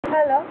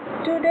Hello,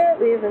 today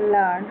we will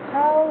learn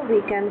how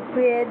we can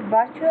create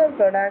virtual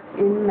product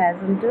in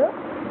Magento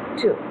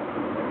 2.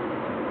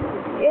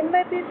 In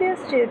my previous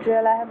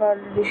tutorial, I have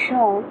already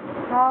shown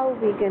how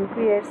we can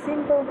create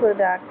simple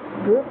product,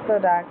 group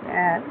product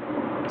and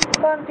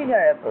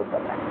configurable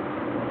product.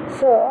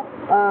 So,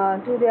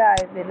 today I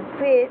will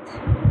create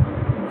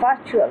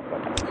virtual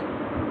product.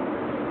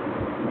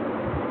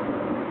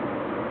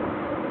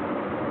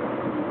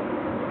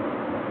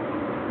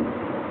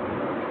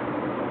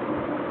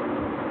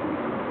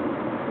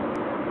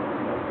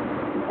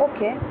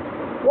 Okay,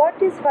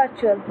 what is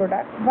virtual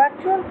product?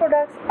 Virtual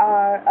products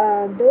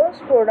are those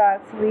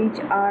products which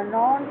are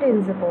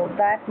non-tangible.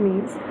 That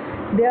means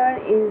there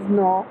is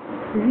no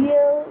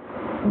real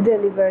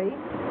delivery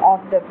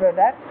of the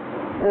product,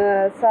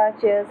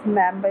 such as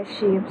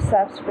membership,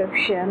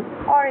 subscription,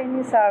 or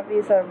any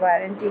service or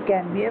warranty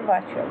can be a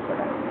virtual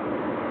product.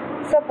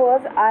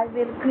 Suppose I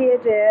will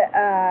create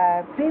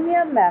a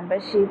premium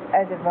membership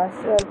as a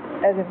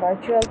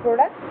virtual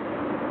product.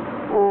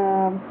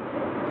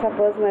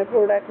 Suppose my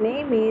product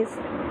name is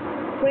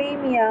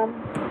Premium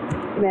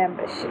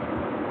Membership.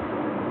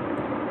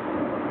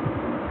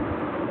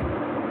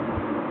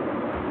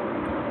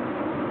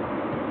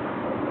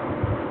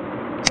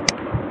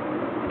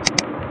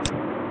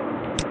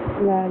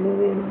 Value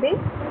will be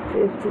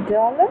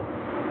 $50,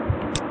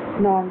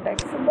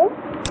 non-taxable,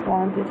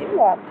 quantity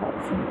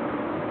 1000.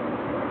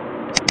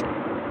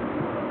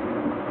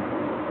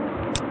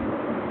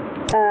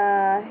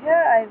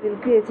 Here I will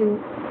create a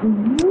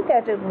new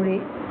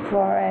category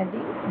for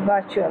adding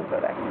virtual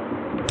product.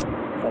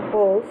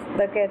 Suppose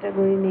the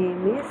category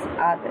name is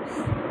Others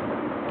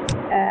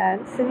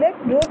and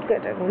select root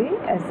category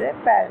as a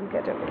parent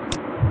category.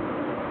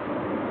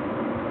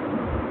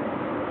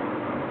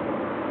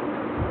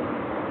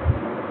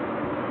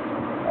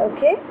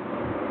 Okay.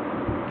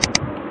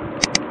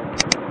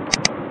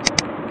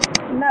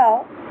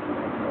 Now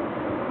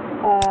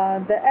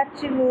the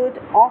attribute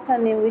author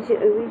name which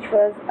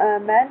was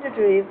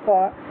mandatory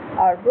for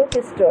our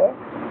bookstore,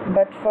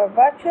 but for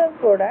virtual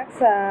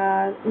products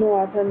no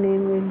author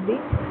name will be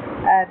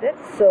added,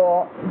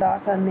 so the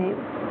author name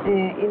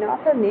in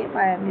author name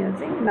I am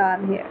using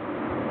none here.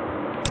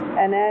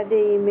 And add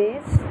the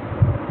image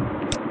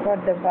for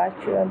the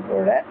virtual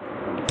product.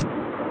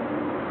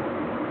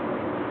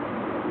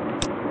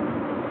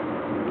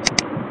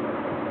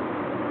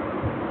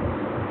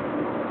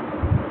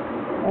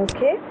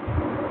 Okay,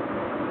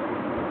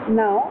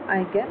 now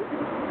I can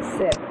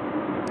save.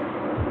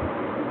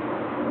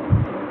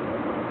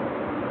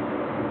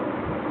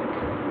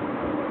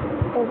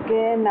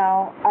 Okay,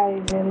 now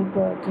I will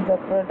go to the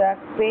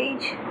product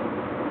page.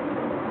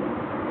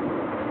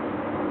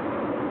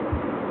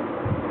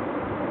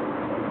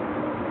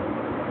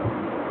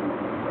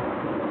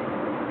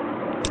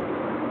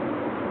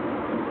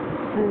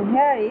 And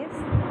here is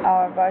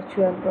our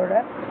virtual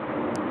product.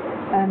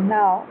 And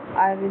now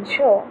I will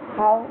show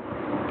how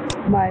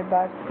my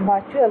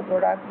virtual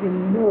product will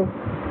look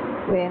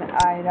when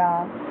I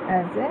run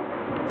as a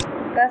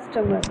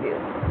customer view.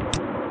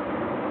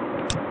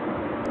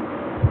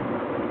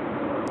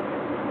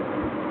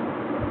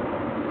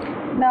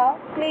 Now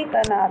click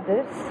on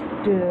Others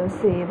to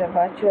see the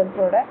virtual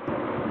product.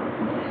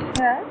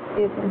 Here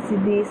you can see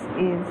this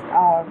is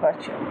our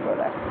virtual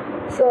product.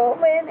 So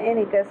when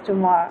any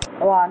customer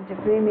wants a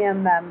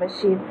premium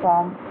membership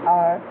from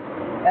our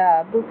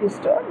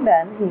bookstore,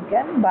 then he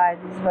can buy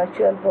this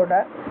virtual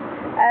product,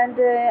 and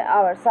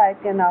our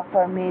site can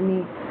offer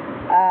many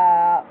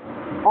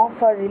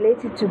offer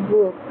related to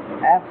book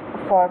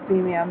for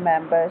premium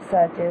members,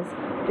 such as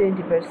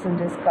 20%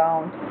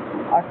 discount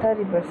or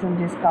 30%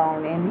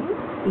 discount any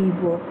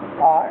ebook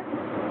or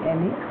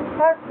any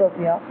hard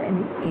copy of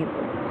any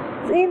ebook.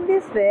 So in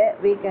this way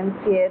we can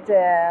create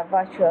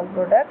virtual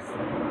products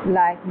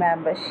like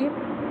membership,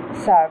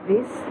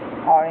 service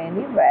or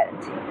any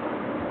warranty.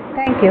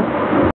 Thank you.